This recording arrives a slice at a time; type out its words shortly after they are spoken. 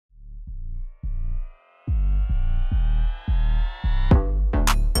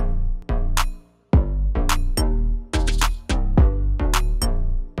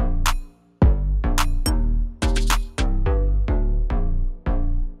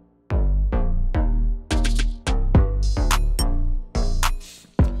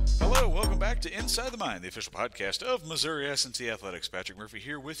to Inside the Mind, the official podcast of Missouri S&T Athletics. Patrick Murphy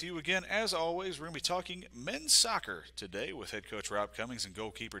here with you again. As always, we're going to be talking men's soccer today with head coach Rob Cummings and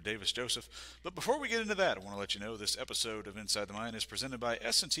goalkeeper Davis Joseph. But before we get into that, I want to let you know this episode of Inside the Mind is presented by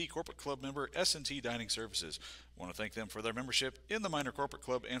S&T Corporate Club member S&T Dining Services. I want to thank them for their membership in the Minor Corporate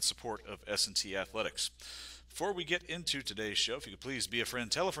Club and support of S&T Athletics. Before we get into today's show, if you could please be a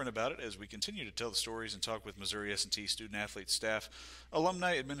friend, tell a friend about it as we continue to tell the stories and talk with Missouri S&T student athletes, staff,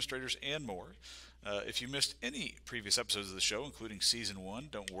 alumni, administrators, and more. If you missed any previous episodes of the show, including Season 1,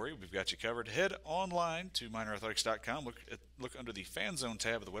 don't worry, we've got you covered. Head online to minorathletics.com, look under the Fan Zone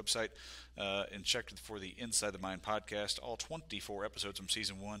tab of the website, and check for the Inside the Mind podcast. All 24 episodes from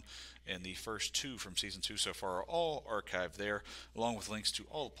Season 1 and the first 2 from Season 2 so far are all archived there, along with links to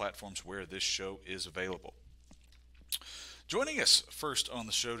all the platforms where this show is available. Joining us first on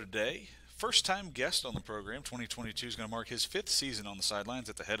the show today, first-time guest on the program. 2022 is going to mark his 5th season on the sidelines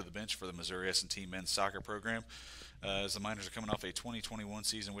at the head of the bench for the Missouri S&T men's soccer program. As the Miners are coming off a 2021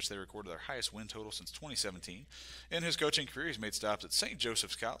 season in which they recorded their highest win total since 2017. In his coaching career, he's made stops at St.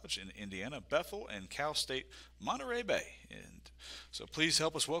 Joseph's College in Indiana, Bethel, and Cal State Monterey Bay. And so please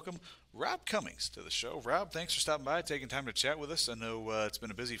help us welcome Rob Cummings to the show. Rob, thanks for stopping by, taking time to chat with us. I know it's been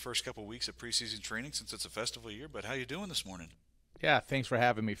a busy first couple of weeks of preseason training since it's a festival year, but how you doing this morning? Yeah, thanks for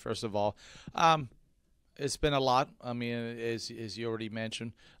having me, first of all. It's been a lot. I mean, as you already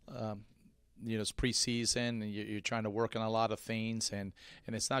mentioned, it's preseason, and you're trying to work on a lot of things, and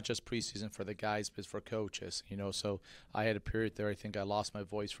it's not just preseason for the guys, but for coaches, So I had a period there, I think I lost my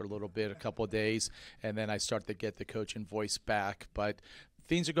voice for a little bit, a couple of days, and then I started to get the coaching voice back. But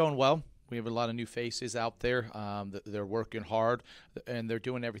things are going well. We have a lot of new faces out there. They're working hard, and they're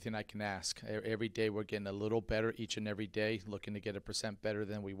doing everything I can ask. Every day we're getting a little better each and every day, looking to get 1% better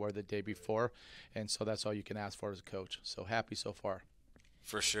than we were the day before. And so that's all you can ask for as a coach. So happy so far.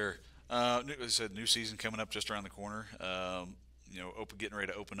 For sure. As I said, new season coming up just around the corner. Getting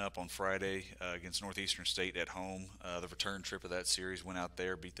ready to open up on Friday against Northeastern State at home. The return trip of that series went out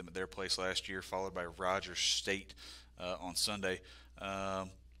there, beat them at their place last year, followed by Rogers State on Sunday.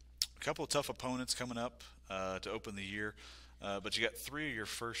 A couple of tough opponents coming up to open the year, but you got 3 of your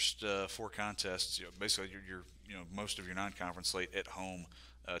first 4 contests. Basically, most of your non-conference slate at home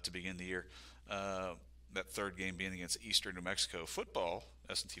to begin the year. That third game being against Eastern New Mexico football.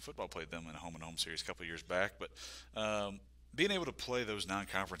 S&T football played them in a home-and-home series a couple of years back, but being able to play those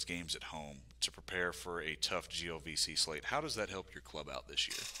non-conference games at home to prepare for a tough GLVC slate, how does that help your club out this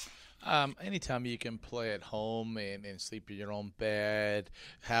year? Anytime you can play at home and sleep in your own bed,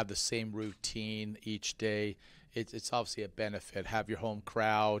 have the same routine each day, it's obviously a benefit. Have your home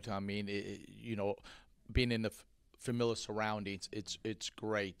crowd. I mean, being in the familiar surroundings, it's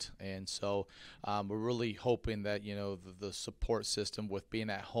great. And so we're really hoping that the support system with being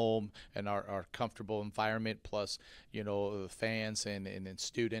at home and our comfortable environment, plus the fans and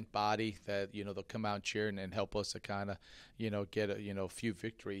student body, that they'll come out and cheer and help us to kind of get a few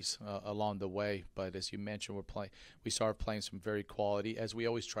victories along the way. But as you mentioned, we started playing some very quality, as we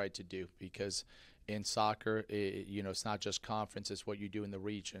always tried to do, because in soccer, it's not just conference, it's what you do in the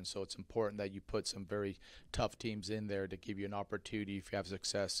region. So it's important that you put some very tough teams in there to give you an opportunity, if you have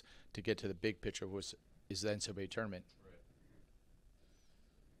success, to get to the big picture, which is the NCAA tournament.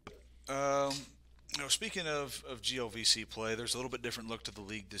 Speaking of GLVC play, there's a little bit different look to the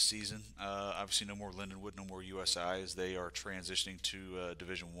league this season. Obviously, no more Lindenwood, no more USI, as they are transitioning to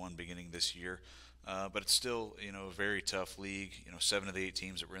Division I beginning this year. But it's still, a very tough league. 7 of the 8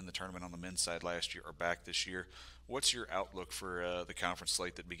 teams that were in the tournament on the men's side last year are back this year. What's your outlook for the conference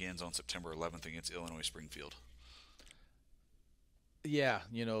slate that begins on September 11th against Illinois Springfield? Yeah,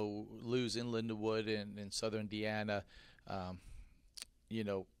 losing Lindenwood in Southern Indiana,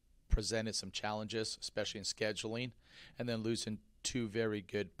 presented some challenges, especially in scheduling, and then losing 2 very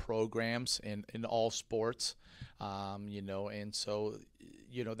good programs in all sports, and so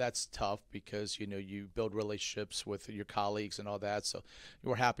that's tough, because you build relationships with your colleagues and all that, so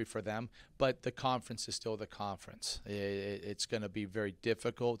we're happy for them. But the conference is still the conference. It's going to be very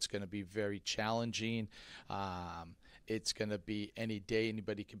difficult. It's going to be very challenging. It's going to be any day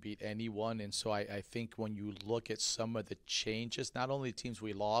anybody can beat anyone. And so I think when you look at some of the changes, not only the teams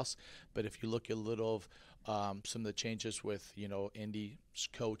we lost, but if you look at a little of some of the changes with, Indy's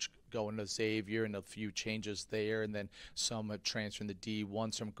coach going to Xavier and a few changes there, and then some transferring to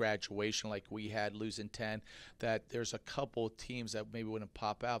D1, some graduation like we had, losing 10, that there's a couple of teams that maybe wouldn't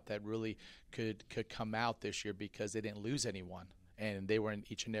pop out that really could come out this year because they didn't lose anyone. and they were in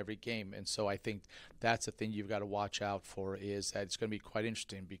each and every game. And so I think that's the thing you've got to watch out for, is that it's going to be quite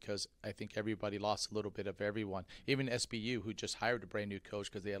interesting, because I think everybody lost a little bit of everyone, even SBU, who just hired a brand new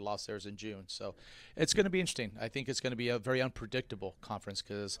coach because they had lost theirs in June. So it's going to be interesting. I think it's going to be a very unpredictable conference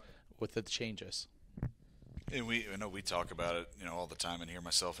because with the changes. And I know we talk about it, all the time in here,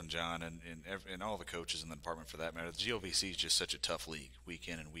 myself and John, and all the coaches in the department for that matter. The GLVC is just such a tough league, week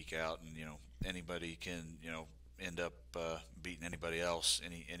in and week out, and anybody can end up beating anybody else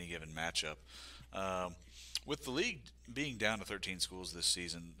any given matchup. With the league being down to 13 schools this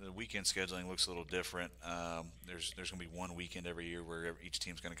season, the weekend scheduling looks a little different. There's going to be one weekend every year where each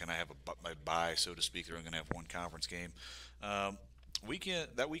team's going to kind of have a bye, so to speak. They're going to have one conference game.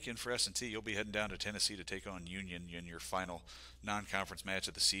 That weekend for S&T, you'll be heading down to Tennessee to take on Union in your final non-conference match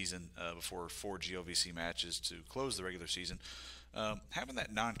of the season before 4 GLVC matches to close the regular season. Having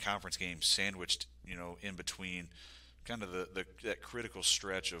that non-conference game sandwiched, in between kind of that critical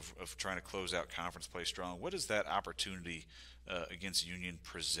stretch of trying to close out conference play strong, what does that opportunity against Union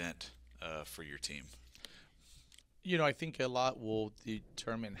present for your team? I think a lot will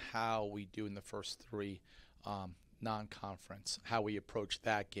determine how we do in the first 3 non-conference, how we approach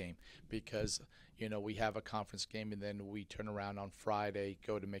that game, because we have a conference game and then we turn around on Friday,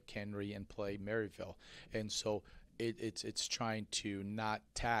 go to McHenry and play Maryville, and so it's trying to not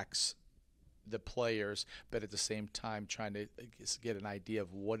tax the players, but at the same time trying to get an idea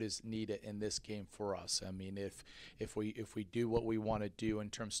of what is needed in this game for us. I mean, if we do what we want to do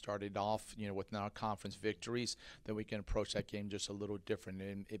in terms of starting off, with non-conference victories, then we can approach that game just a little different.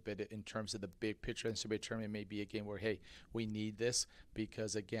 But in terms of the big picture, NCAA tournament, it may be a game where, hey, we need this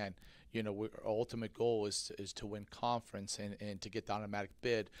because, again, our ultimate goal is to win conference and to get the automatic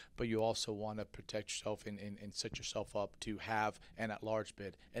bid, but you also want to protect yourself and set yourself up to have an at-large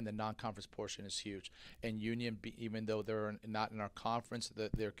bid, and the non-conference portion is huge. And Union, even though they're not in our conference,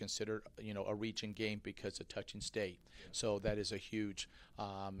 they're considered a region game because of touching state. So that is a huge,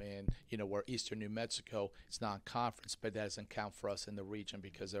 and where Eastern New Mexico, it's non-conference, but that doesn't count for us in the region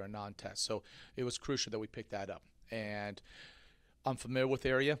because they're a non-test. So it was crucial that we picked that up. And I'm familiar with the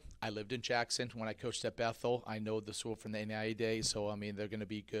area. I lived in Jackson when I coached at Bethel. I know the school from the NAIA days, so they're going to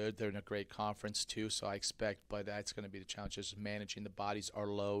be good. They're in a great conference too, so I expect. But that's going to be the challenge, is managing the bodies, our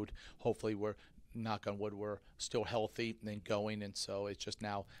load. Hopefully, we're, knock on wood, we're still healthy and going. And so it's just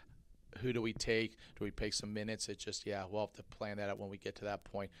now, who do we take? Do we take some minutes? It's just we'll have to plan that out when we get to that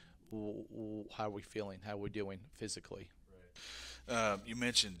point. How are we feeling? How are we doing physically? You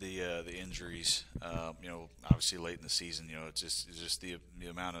mentioned the injuries. Obviously late in the season, it's just the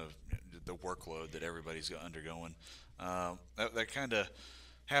amount of the workload that everybody's undergoing. That kind of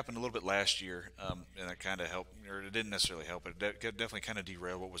happened a little bit last year, and that kind of helped, or it didn't necessarily help, but it definitely kind of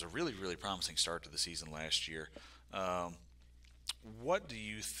derailed what was a really, really promising start to the season last year. What do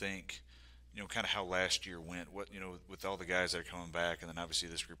you think? Kind of how last year went. What with all the guys that are coming back, and then obviously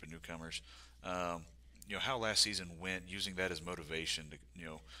this group of newcomers. How last season went, using that as motivation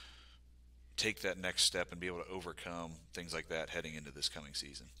to, take that next step and be able to overcome things like that heading into this coming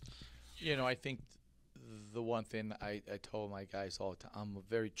season. I think the one thing I told my guys all the time, I'm a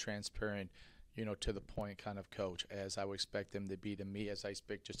very transparent, to the point kind of coach, as I would expect them to be to me, as I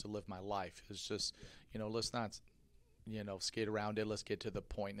expect just to live my life. It's just, let's not, skate around it. Let's get to the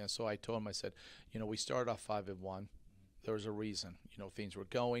point. And so I told him, I said, we started off 5-1. There was a reason, things were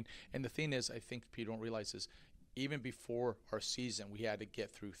going. And the thing is, I think people don't realize is, even before our season, we had to get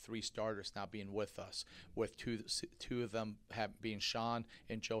through 3 starters not being with us, with two of them being Sean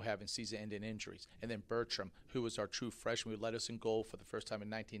and Joe having season-ending injuries. And then Bertram, who was our true freshman, who led us in goal for the first time in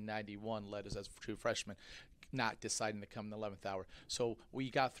 1991, led us as a true freshman, not deciding to come in the 11th hour. So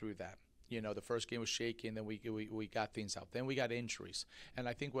we got through that. The first game was shaky, and then we got things out. Then we got injuries. And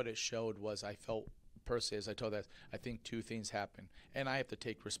I think what it showed was, I felt personally, as I told that, I think 2 things happened, and I have to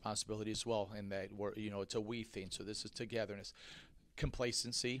take responsibility as well in that it's a we thing. So this is togetherness,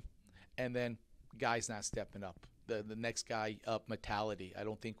 complacency, and then guys not stepping up. The next guy up mentality. I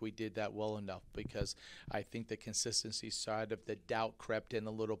don't think we did that well enough, because I think the consistency side of the doubt crept in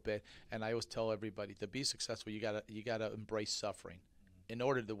a little bit. And I always tell everybody, to be successful, you gotta embrace suffering. In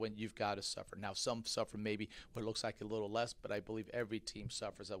order to win, you've got to suffer. Now, some suffer maybe what looks like a little less, but I believe every team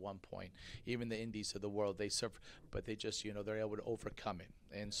suffers at one point. Even the indies of the world, they suffer, but they just, they're able to overcome it.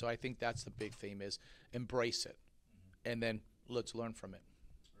 And so I think that's the big theme, is embrace it, and then let's learn from it.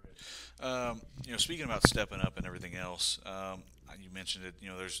 Speaking about stepping up and everything else, you mentioned it.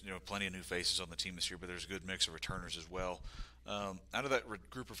 There's plenty of new faces on the team this year, but there's a good mix of returners as well. Out of that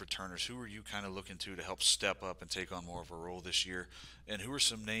group of returners, who are you kind of looking to help step up and take on more of a role this year? And who are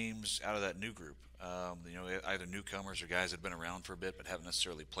some names out of that new group? Either newcomers or guys that have been around for a bit but haven't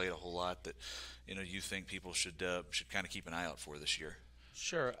necessarily played a whole lot that, you think people should kind of keep an eye out for this year.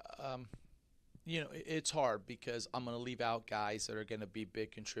 Sure. It's hard because I'm going to leave out guys that are going to be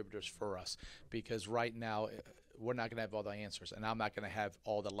big contributors for us because right now we're not going to have all the answers, and I'm not going to have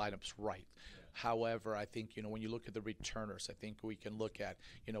all the lineups right. However, I think, when you look at the returners, I think we can look at,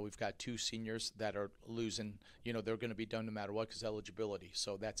 we've got two seniors that are losing, they're going to be done no matter what because eligibility.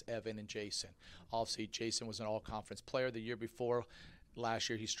 So that's Evan and Jason. Obviously, Jason was an all-conference player the year before. Last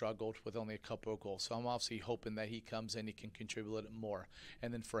year he struggled with only a couple of goals. So I'm obviously hoping that he comes in, he can contribute a little more.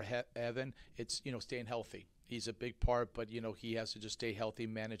 And then for Evan, it's, staying healthy. He's a big part, but, he has to just stay healthy,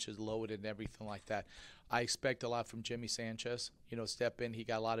 manage his load and everything like that. I expect a lot from Jimmy Sanchez, step in. He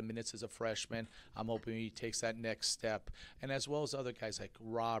got a lot of minutes as a freshman. I'm hoping he takes that next step. And as well as other guys like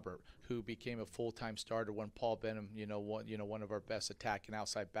Robert, who became a full-time starter when Paul Benham, one of our best attacking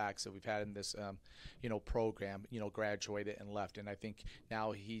outside backs that we've had in this, program, graduated and left. And I think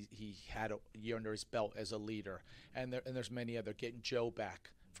now he had a year under his belt as a leader. And there's many other. Getting Joe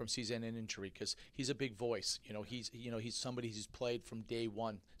back from season-end injury because he's a big voice. He's somebody who's played from day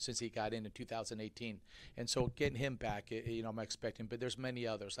one since he got in 2018, and so getting him back, I'm expecting. But there's many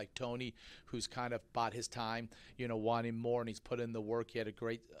others like Tony, who's kind of bought his time, wanting more, and he's put in the work. He had a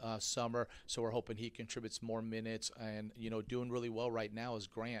great summer, so we're hoping he contributes more minutes. And doing really well right now is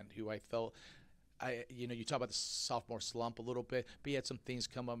Grant, who I felt. You talk about the sophomore slump a little bit, but he had some things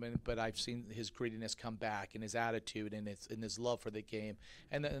come up in. But I've seen his grittiness come back, and his attitude, and his love for the game.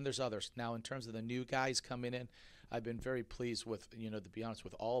 And there's others. Now, in terms of the new guys coming in, I've been very pleased with, to be honest,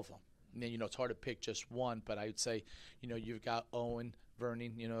 with all of them. And then, it's hard to pick just one, but I would say, you've got Owen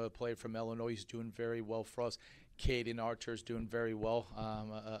Verning, a player from Illinois. He's doing very well for us. Caden Archer is doing very well,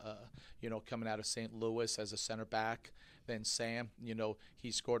 coming out of St. Louis as a center back. Then Sam,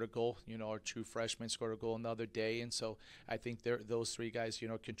 he scored a goal. Our true freshman scored a goal another day. And so I think those three guys,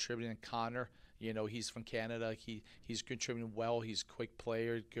 contributing. And Connor, he's from Canada. He's contributing well. He's a quick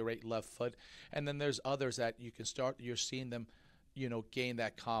player, great left foot. And then there's others that you're seeing them, gain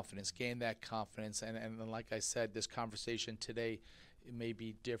that confidence. And like I said, this conversation today, it may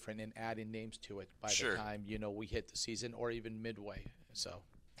be different in adding names to it by Sure. the time, we hit the season or even midway. So.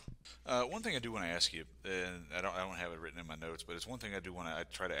 One thing I do want to ask you, and I don't have it written in my notes, but it's one thing I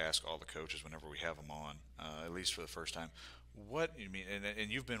try to ask all the coaches whenever we have them on, at least for the first time. What you mean,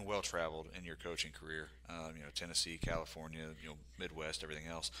 and you've been well traveled in your coaching career, Tennessee, California, Midwest, everything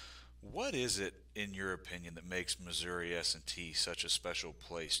else. What is it, in your opinion, that makes Missouri S&T such a special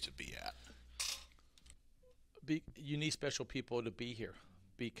place to be at? You need special people to be here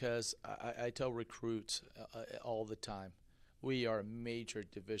because I tell recruits all the time, we are a major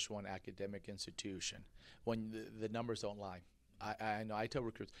Division I academic institution when the numbers don't lie. I know. I tell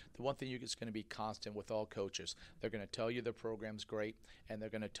recruits, the one thing that's going to be constant with all coaches, they're going to tell you their program's great, and they're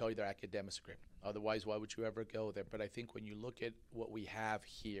going to tell you their academics are great. Otherwise, why would you ever go there? But I think when you look at what we have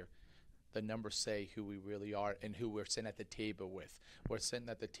here, the numbers say who we really are and who we're sitting at the table with. We're sitting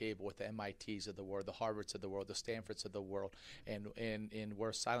at the table with the MITs of the world, the Harvards of the world, the Stanfords of the world, and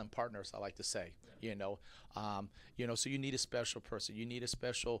we're silent partners, I like to say. So you need a special person. You need a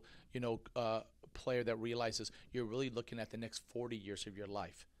special, player that realizes you're really looking at the next 40 years of your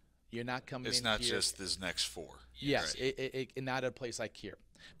life. You're not coming in here. It's not just this next 4. Yes, right. Not a place like here.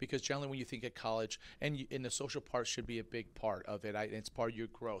 Because generally when you think of college, and the social part should be a big part of it, it's part of your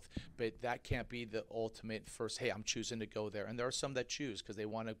growth, but that can't be the ultimate first, hey, I'm choosing to go there. And there are some that choose because they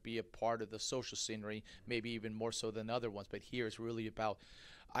want to be a part of the social scenery, maybe even more so than other ones. But here it's really about,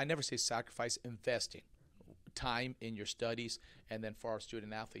 I never say sacrifice, investing time in your studies, and then for our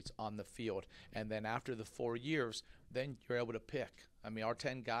student athletes on the field. And then after the 4 years, then you're able to pick. I mean, our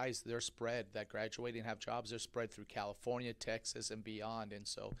 10 guys, they're spread that graduate and have jobs. They're spread through California, Texas, and beyond. And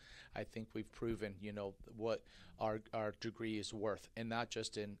so I think we've proven, what our degree is worth, and not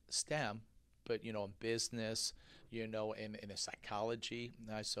just in STEM, but, in business, in a psychology.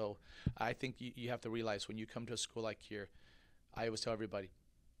 So I think you have to realize when you come to a school like here, I always tell everybody,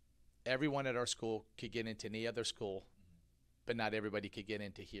 everyone at our school could get into any other school, but not everybody could get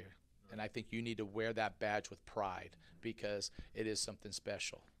into here. And I think you need to wear that badge with pride because it is something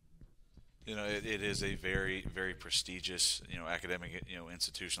special. It is a very, very prestigious, academic,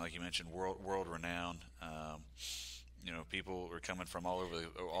 institution, like you mentioned, world renowned. People are coming from all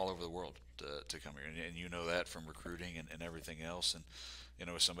over the world to come here, and you know that from recruiting and everything else. And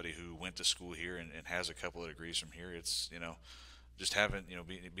as somebody who went to school here and has a couple of degrees from here, it's just having,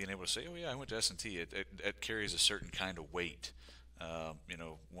 being able to say, oh yeah, I went to S&T, it carries a certain kind of weight.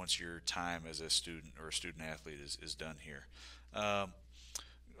 Once your time as a student or a student athlete is done here.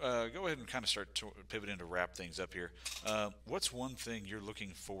 Go ahead and kind of start to pivot in to wrap things up here. What's one thing you're looking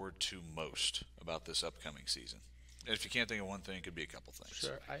forward to most about this upcoming season? And if you can't think of one thing, it could be a couple things.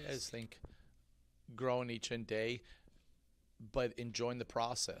 Sure. I just think growing each and day, but enjoying the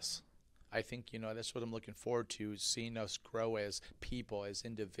process. I think, that's what I'm looking forward to, seeing us grow as people, as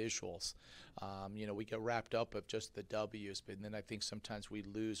individuals. We get wrapped up of just the W's, but then I think sometimes we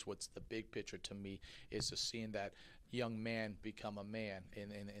lose what's the big picture to me, is just seeing that young man become a man,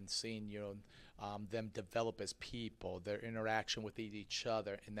 and seeing, them develop as people, their interaction with each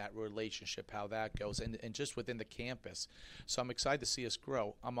other, and that relationship, how that goes, and just within the campus. So I'm excited to see us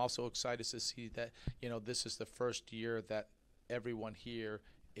grow. I'm also excited to see that, this is the first year that everyone here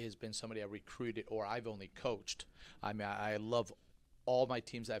has been somebody I recruited or I've only coached. I mean, I love all my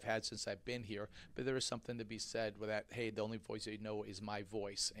teams I've had since I've been here, but there is something to be said with that, hey, the only voice that you know is my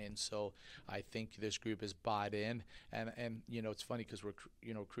voice. And so I think this group is bought in. And it's funny because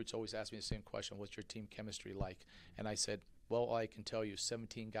recruits always ask me the same question, what's your team chemistry like? And I said, well, I can tell you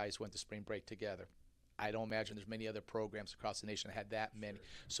 17 guys went to spring break together. I don't imagine there's many other programs across the nation that had that many.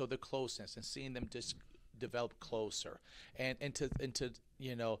 So the closeness and seeing them just develop closer, and to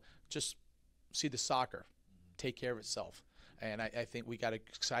just see the soccer take care of itself. And I think we got an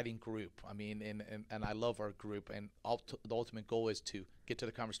exciting group. I mean, and I love our group. And the ultimate goal is to get to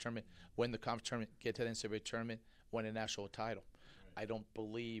the conference tournament, win the conference tournament, get to the NCAA tournament, win a national title. Right. I don't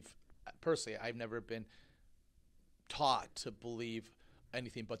believe, personally, I've never been taught to believe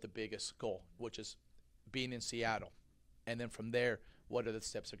anything but the biggest goal, which is being in Seattle. And then from there, what are the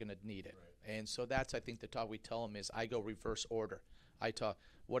steps that are going to need it? Right. And so that's, I think, the talk we tell them is I go reverse order. I talk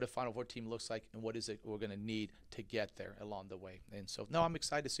what a Final Four team looks like and what is it we're going to need to get there along the way. And so, no, I'm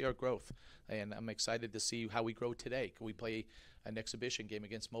excited to see our growth. And I'm excited to see how we grow today. We play an exhibition game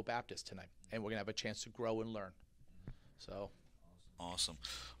against Mo Baptist tonight, and we're going to have a chance to grow and learn. So. Awesome.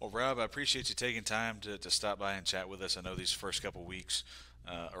 Well, Rob, I appreciate you taking time to stop by and chat with us. I know these first couple weeks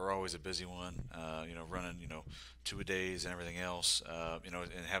are always a busy one, running, two-a-days and everything else, and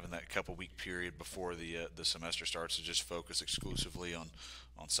having that couple-week period before the semester starts to just focus exclusively on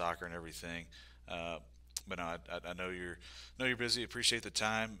soccer and everything. But no, I know you're busy. Appreciate the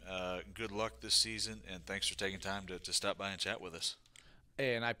time. Good luck this season, and thanks for taking time to stop by and chat with us.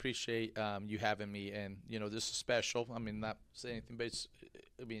 And I appreciate you having me. And, this is special. I mean, not saying anything, but it's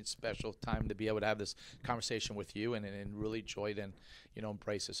special time to be able to have this conversation with you and really enjoy it and,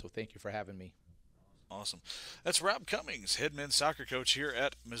 embrace it. So thank you for having me. Awesome. That's Rob Cummings, head men's soccer coach here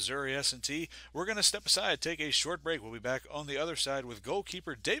at Missouri S&T. We're going to step aside, take a short break. We'll be back on the other side with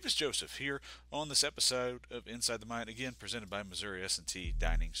goalkeeper Davis Joseph here on this episode of Inside the Mind, again presented by Missouri S&T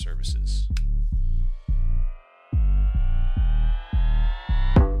Dining Services.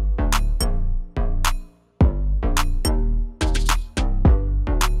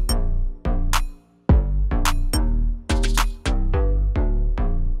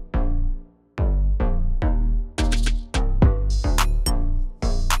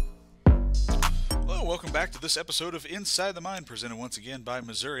 Welcome back to this episode of Inside the Mind, presented once again by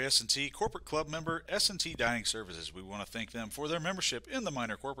Missouri S&T Corporate Club member S&T Dining Services. We want to thank them for their membership in the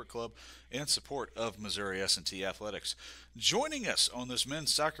Minor Corporate Club and support of Missouri S&T Athletics. Joining us on this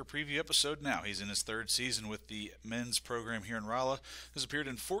men's soccer preview episode now, he's in his third season with the men's program here in Rolla, has appeared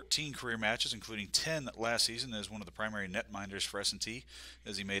in 14 career matches, including 10 last season as one of the primary netminders for S&T,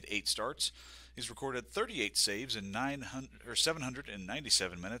 as he made 8 starts. He's recorded 38 saves in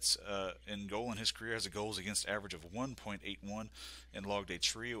 797 minutes in goal in his career, has a goals against average of 1.81 and logged a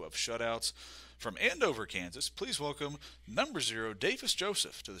trio of shutouts. From Andover, Kansas, please welcome number 0, Davis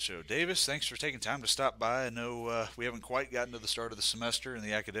Joseph, to the show. Davis, thanks for taking time to stop by. I know we haven't quite gotten to the start of the semester and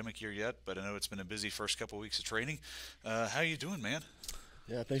the academic year yet, but I know it's been a busy first couple of weeks of training. How you doing, man?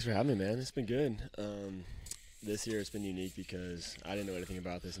 Yeah, thanks for having me, man. It's been good. This year it's been unique because I didn't know anything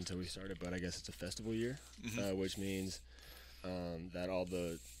about this until we started, but I guess it's a festival year, which means that all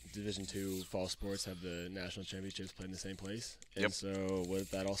the Division II fall sports have the national championships played in the same place. And so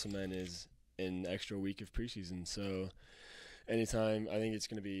what that also meant is an extra week of preseason. So anytime, I think it's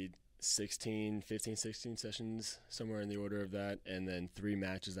going to be 16 sessions, somewhere in the order of that, and then 3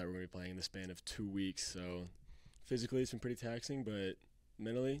 matches that we're going to be playing in the span of 2 weeks. So physically it's been pretty taxing, but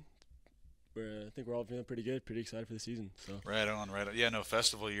mentally I think we're all feeling pretty good, pretty excited for the season. So Right on, right on. Yeah, no,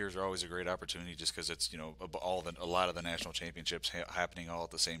 festival years are always a great opportunity just because it's a lot of the national championships happening all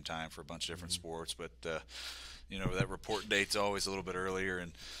at the same time for a bunch of different sports. But that report date's always a little bit earlier,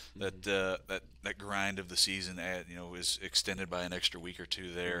 and that grind of the season is extended by an extra week or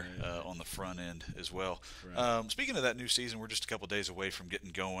two there on the front end as well. Right. Speaking of that new season, we're just a couple days away from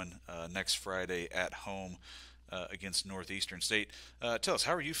getting going next Friday at home. Against Northeastern State. Tell us,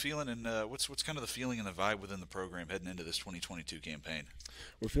 how are you feeling, and what's kind of the feeling and the vibe within the program heading into this 2022 campaign?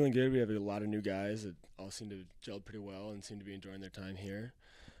 We're feeling good. We have a lot of new guys that all seem to have gelled pretty well and seem to be enjoying their time here.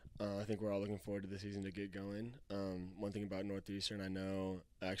 I think we're all looking forward to the season to get going. One thing about Northeastern, I know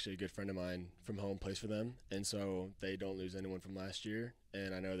actually a good friend of mine from home plays for them, and so they don't lose anyone from last year,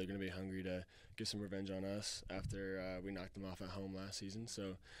 and I know they're going to be hungry to get some revenge on us after we knocked them off at home last season.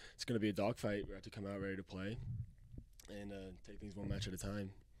 So it's going to be a dogfight. We have to come out ready to play and take things one match at a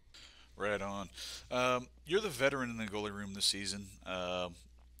time. Right on. You're the veteran in the goalie room this season.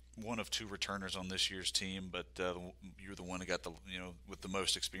 One of two returners on this year's team, but you're the one that got with the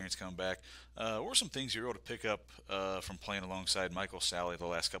most experience coming back. What were some things you were able to pick up from playing alongside Michael Sally the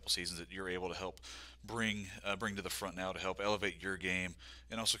last couple seasons that you're able to help bring to the front now to help elevate your game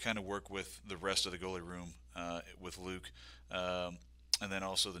and also kind of work with the rest of the goalie room with Luke and then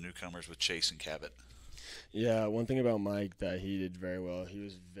also the newcomers with Chase and Cabot? Yeah, one thing about Mike that he did very well, he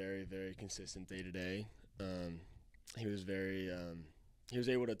was very, very consistent day to day. He was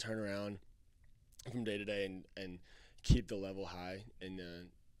able to turn around from day to day and keep the level high and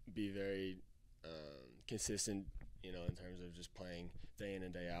be very consistent, in terms of just playing day in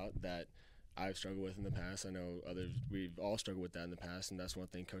and day out that I've struggled with in the past. I know we've all struggled with that in the past, and that's one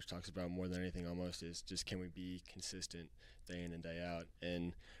thing Coach talks about more than anything almost is just can we be consistent day in and day out.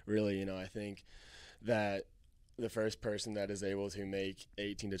 And really, I think that the first person that is able to make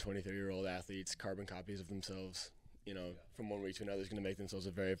 18 to 23-year-old athletes carbon copies of themselves from one week to another is going to make themselves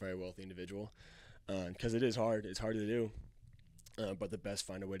a very, very wealthy individual because it is hard. It's hard to do, but the best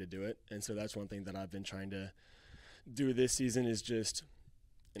find a way to do it. And so that's one thing that I've been trying to do this season is just,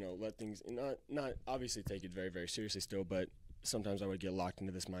 let things not obviously take it very, very seriously still, but sometimes I would get locked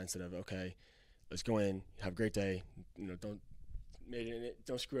into this mindset of, okay, let's go in, have a great day,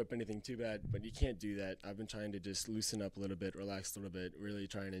 don't screw up anything too bad, but you can't do that. I've been trying to just loosen up a little bit, relax a little bit, really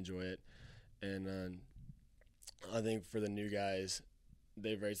try and enjoy it. And I think for the new guys,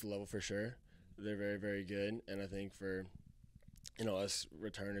 they've raised the level for sure. They're very, very good. And I think for, us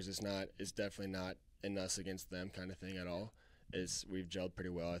returners, it's definitely not an us against them kind of thing at all. We've gelled pretty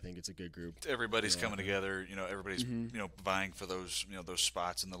well. I think it's a good group. Everybody's coming together. Everybody's vying for those those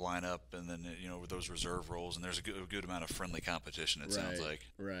spots in the lineup, and then with those reserve roles. And there's a good amount of friendly competition. It sounds like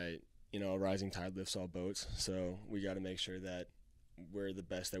right. A rising tide lifts all boats. So we got to make sure that we're the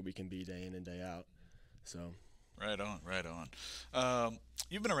best that we can be day in and day out. So. Right on.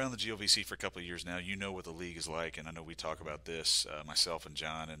 You've been around the GLVC for a couple of years now. You know what the league is like, and I know we talk about this, myself and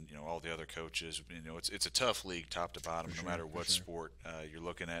John, and all the other coaches. It's a tough league, top to bottom, no matter what sport you're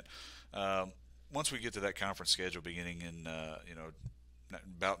looking at. Once we get to that conference schedule beginning in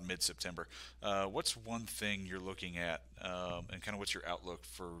about mid-September, what's one thing you're looking at, and kind of what's your outlook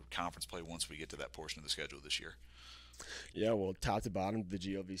for conference play once we get to that portion of the schedule this year? Yeah, well, top to bottom, the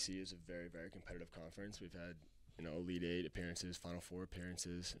GLVC is a very, very competitive conference. We've had Elite Eight appearances, Final Four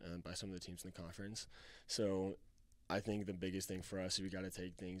appearances by some of the teams in the conference. So I think the biggest thing for us is we got to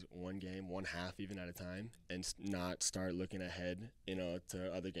take things one game, one half even at a time, and not start looking ahead,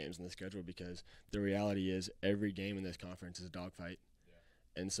 to other games in the schedule because the reality is every game in this conference is a dogfight.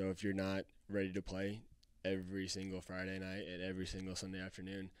 Yeah. And so if you're not ready to play every single Friday night and every single Sunday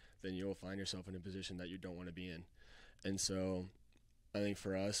afternoon, then you'll find yourself in a position that you don't want to be in. And so I think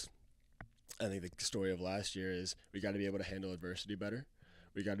for us, the story of last year is we got to be able to handle adversity better.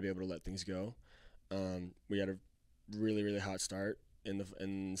 We got to be able to let things go. We had a really, really hot start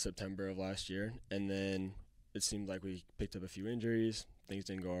in September of last year, and then it seemed like we picked up a few injuries. Things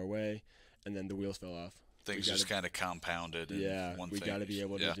didn't go our way, and then the wheels fell off. Things just kind of compounded. Yeah, we got to be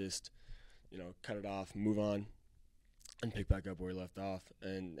able to just, cut it off, move on, and pick back up where we left off,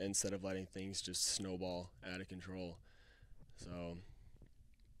 and instead of letting things just snowball out of control. So,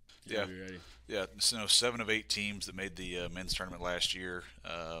 be ready. Yeah. So 7 of 8 teams that made the men's tournament last year,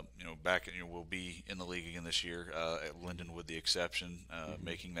 will be in the league again this year. Lindenwood, the exception,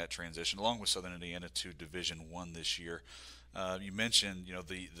 making that transition along with Southern Indiana to Division I this year. You mentioned,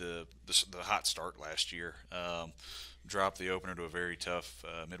 the hot start last year. Dropped the opener to a very tough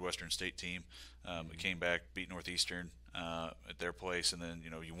Midwestern State team. It came back, beat Northeastern at their place, and then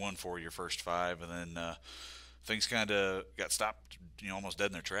you won 4 of your first 5, and then things kind of got stopped, almost dead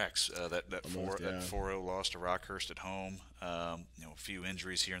in their tracks. That Almost, yeah. 4-0 loss to Rockhurst at home. A few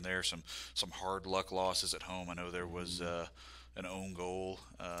injuries here and there, some hard luck losses at home. I know there was an own goal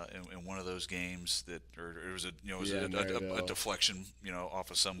in one of those games or it was a deflection,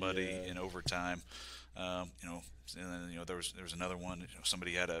 off of somebody in overtime. And then there was another one.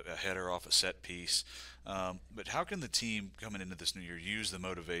 Somebody had a header off a set piece. But how can the team coming into this new year use the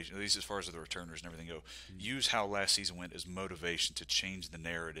motivation, at least as far as the returners and everything go, use how last season went as motivation to change the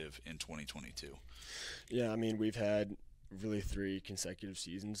narrative in 2022? Yeah, I mean, we've had really 3 consecutive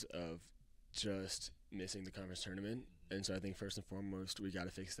seasons of just missing the conference tournament. And so I think first and foremost we got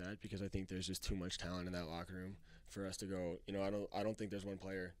to fix that, because I think there's just too much talent in that locker room for us to go. I don't think there's one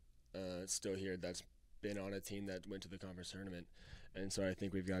player still here that's been on a team that went to the conference tournament, and so I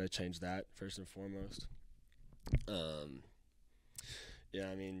think we've got to change that first and foremost. I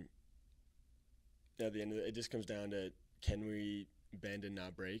mean, at the end of it just comes down to, can we bend and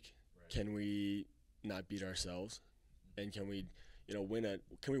not break? Right. Can we not beat ourselves? And can we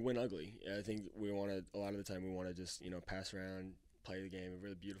win ugly? I think a lot of the time we want to just pass around, play the game,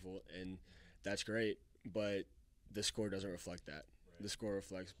 really beautiful, and that's great, but the score doesn't reflect that. The score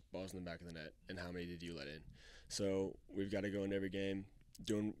reflects balls in the back of the net and how many did you let in. So we've got to go into every game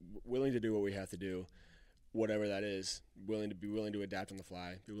willing to do what we have to do, whatever that is, willing to adapt on the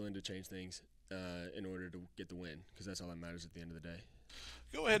fly, be willing to change things in order to get the win, because that's all that matters at the end of the day.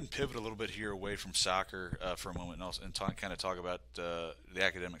 Go ahead and pivot a little bit here away from soccer for a moment, and talk about the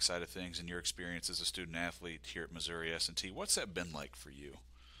academic side of things and your experience as a student athlete here at Missouri S&T. What's that been like for you?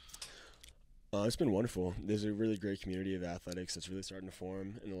 It's been wonderful. There's a really great community of athletics that's really starting to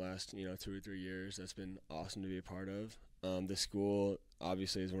form in the last 2 or 3 years. That's been awesome to be a part of. The school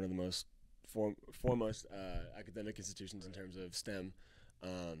obviously is one of the most foremost academic institutions in terms of STEM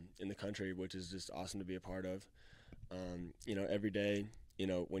in the country, which is just awesome to be a part of. Every day,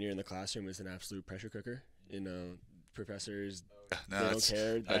 when you're in the classroom, it's an absolute pressure cooker. Professors, they don't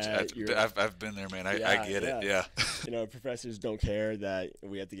care that I've been there, man. I get it. Yeah. Professors don't care that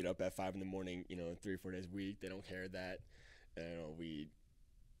we have to get up at 5 in the morning, 3 or 4 days a week. They don't care that, we,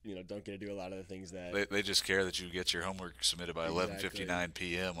 don't get to do a lot of the things that they just care that you get your homework submitted by 11:59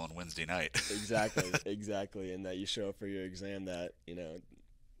 p.m. on Wednesday night. Exactly, and that you show up for your exam. That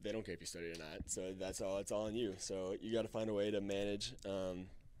they don't care if you study or not. So it's all on you. So you got to find a way to manage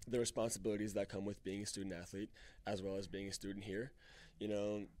the responsibilities that come with being a student athlete, as well as being a student here.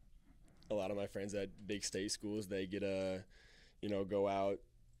 A lot of my friends at big state schools, they get go out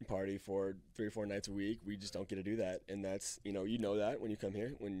and party for 3 or 4 nights a week. We just don't get to do that, and that's that when you come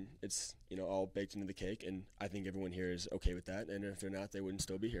here, when it's all baked into the cake. And I think everyone here is okay with that. And if they're not, they wouldn't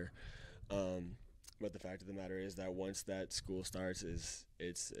still be here. But the fact of the matter is that once that school starts,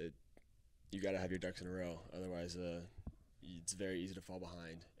 you got to have your ducks in a row. Otherwise, it's very easy to fall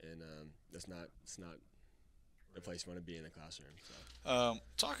behind, and it's not the place you want to be in the classroom. So.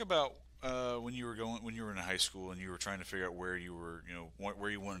 Talk about when you were in high school and you were trying to figure out where you were, where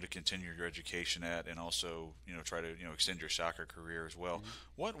you wanted to continue your education at, and also try to extend your soccer career as well. Mm-hmm.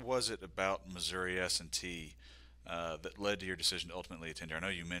 What was it about Missouri S&T that led to your decision to ultimately attend here? I know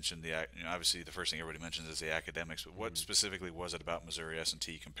you mentioned obviously the first thing everybody mentions is the academics, but what specifically was it about Missouri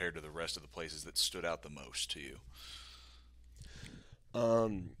S&T compared to the rest of the places that stood out the most to you?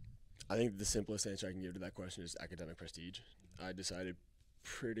 I think the simplest answer I can give to that question is academic prestige. I decided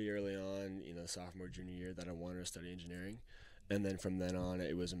pretty early on, sophomore, junior year, that I wanted to study engineering. And then from then on,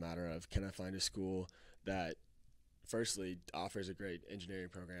 it was a matter of, can I find a school that firstly offers a great engineering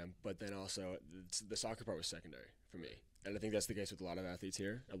program, but then also the soccer part was secondary for me. And I think that's the case with a lot of athletes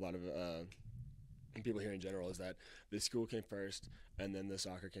here, a lot of people here in general, is that the school came first and then the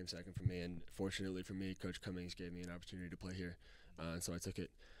soccer came second for me. And fortunately for me, Coach Cummings gave me an opportunity to play here. And so I took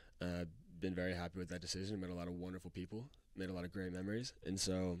it. Been very happy with that decision. Met a lot of wonderful people, made a lot of great memories. And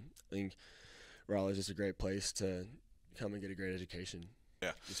so I think Raleigh is just a great place to come and get a great education.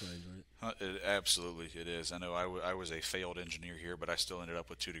 Yeah, that's why I enjoy it. Absolutely, it is. I know I was a failed engineer here, but I still ended up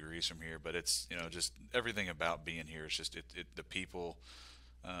with 2 degrees from here. But it's just everything about being here is just the people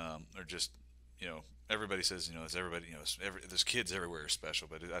are just everybody says it's everybody there's kids everywhere are special,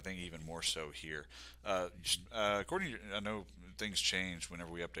 but I think even more so here. According to I know things change whenever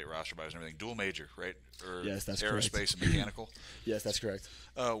we update roster buys and everything. Dual major, right? Or yes, that's aerospace correct. And mechanical. Yes, that's correct.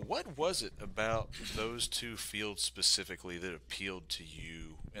 What was it about those 2 fields specifically that appealed to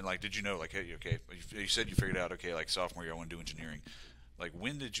you? And did you know hey, okay, you said you figured out sophomore year I want to do engineering.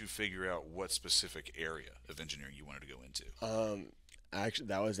 When did you figure out what specific area of engineering you wanted to go into? Actually,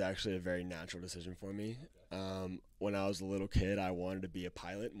 that was actually a very natural decision for me. When I was a little kid, I wanted to be a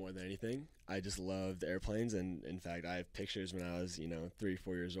pilot more than anything. I just loved airplanes, and in fact, I have pictures when I was, 3,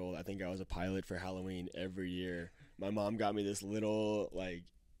 4 years old. I think I was a pilot for Halloween every year. My mom got me this little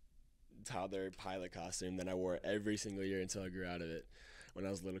toddler pilot costume that I wore every single year until I grew out of it when I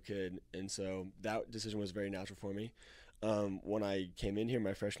was a little kid, and so that decision was very natural for me. When I came in here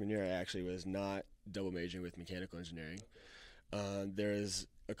my freshman year, I actually was not double majoring with mechanical engineering. There's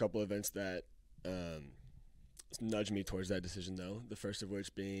a couple events that nudged me towards that decision, though. The first of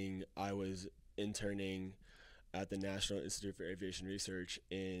which being I was interning at the National Institute for Aviation Research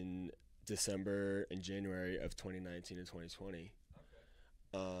in December and January of 2019 and 2020.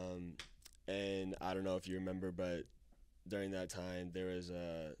 And I don't know if you remember, but during that time there was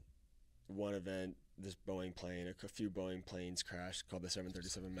one event, this Boeing plane, a few Boeing planes crashed called the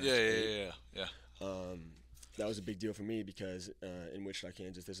 737 MAX 8. Yeah. That was a big deal for me because in Wichita,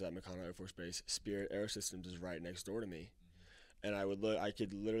 Kansas, this is at McConnell Air Force Base. Spirit Aerosystems is right next door to me, and I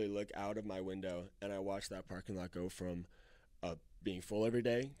could literally look out of my window and I watched that parking lot go from being full every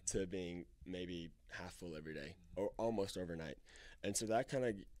day to being maybe half full every day or almost overnight. And so that kind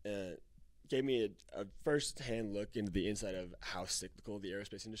of gave me a first-hand look into the inside of how cyclical the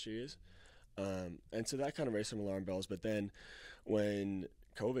aerospace industry is. And so that kind of raised some alarm bells. But then when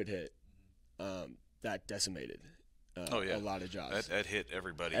COVID hit, that decimated a lot of jobs. That hit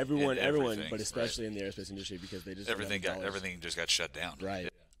everybody. Everyone, but especially in the aerospace industry because they just everything just got shut down.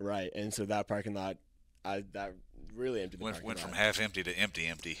 Right. And so that parking lot, that really emptied the parking lot. Went from half empty to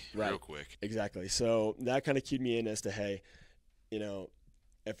empty real quick. Exactly. So that kind of cued me in as to, hey,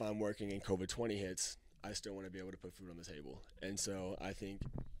 if I'm working and COVID-20 hits, I still want to be able to put food on the table. And so I think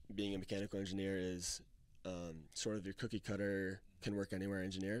being a mechanical engineer is sort of your cookie cutter, can work anywhere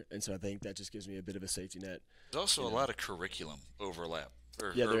engineer. And so I think that just gives me a bit of a safety net. There's also a lot of curriculum overlap.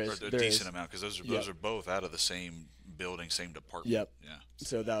 There is a decent amount because those are both out of the same building, same department. Yep. Yeah.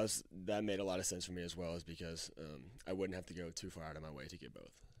 So that made a lot of sense for me as well, is because I wouldn't have to go too far out of my way to get both.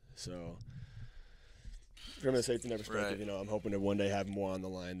 So from a safety net perspective, I'm hoping to one day have more on the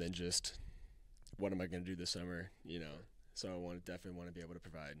line than just what am I going to do this summer, So I definitely want to be able to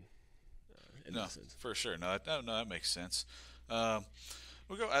provide. In that sense. For sure. No, that makes sense.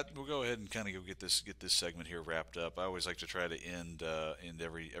 We'll go ahead and kind of get this segment here wrapped up. I always like to try to end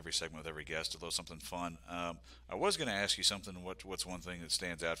every segment with every guest, although something fun. I was going to ask you something. What's one thing that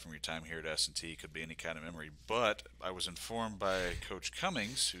stands out from your time here at S&T? Could be any kind of memory, but I was informed by Coach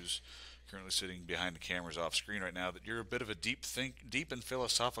Cummings, who's currently sitting behind the cameras off screen right now, that you're a bit of a deep and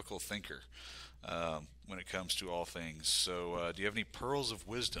philosophical thinker when it comes to all things. So do you have any pearls of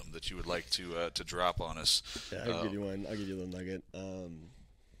wisdom that you would like to drop on us? Yeah, I'll give you one. I'll give you a little nugget.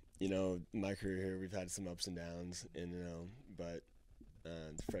 My career here, we've had some ups and downs, and but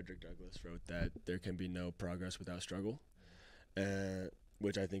Frederick Douglass wrote that there can be no progress without struggle,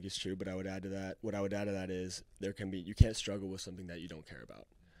 which I think is true. But I would add to that. What I would add to that is you can't struggle with something that you don't care about.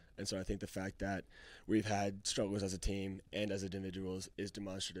 And so I think the fact that we've had struggles as a team and as individuals is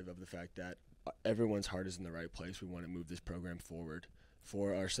demonstrative of the fact that everyone's heart is in the right place. We want to move this program forward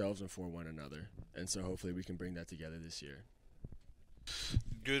for ourselves and for one another. And so hopefully we can bring that together this year.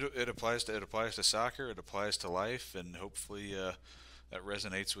 Good. It applies to soccer. It applies to life, and hopefully that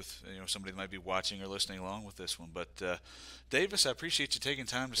resonates with somebody that might be watching or listening along with this one. But Davis, I appreciate you taking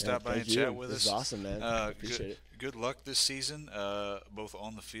time to stop by and chat with us. This is awesome, man. I appreciate it. Good luck this season, both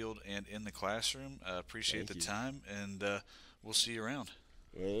on the field and in the classroom. Appreciate the time, and we'll see you around.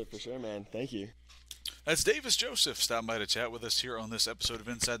 Well, for sure, man. Thank you. That's Davis Joseph stopping by to chat with us here on this episode of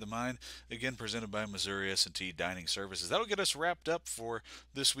Inside the Mind, again presented by Missouri S&T Dining Services. That'll get us wrapped up for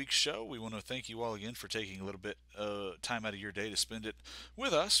this week's show. We want to thank you all again for taking a little bit time out of your day to spend it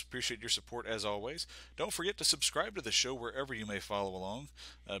with us. Appreciate your support as always. Don't forget to subscribe to the show wherever you may follow along,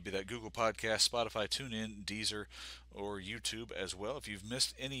 be that Google Podcast, Spotify, TuneIn, Deezer, or YouTube as well. If you've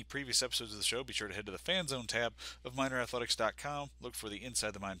missed any previous episodes of the show, be sure to head to the Fan Zone tab of MinerAthletics.com. Look for the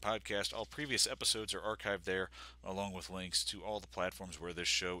Inside the Mind podcast. All previous episodes are archived there, along with links to all the platforms where this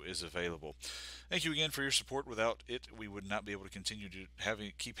show is available. Thank you again for your support. Without it, we would not be able to continue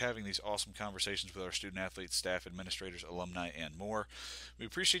to keep having these awesome conversations with our student athletes, staff, administrators, alumni, and more. We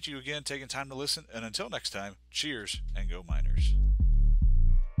appreciate you again taking time to listen, and until next time, cheers and go Miners.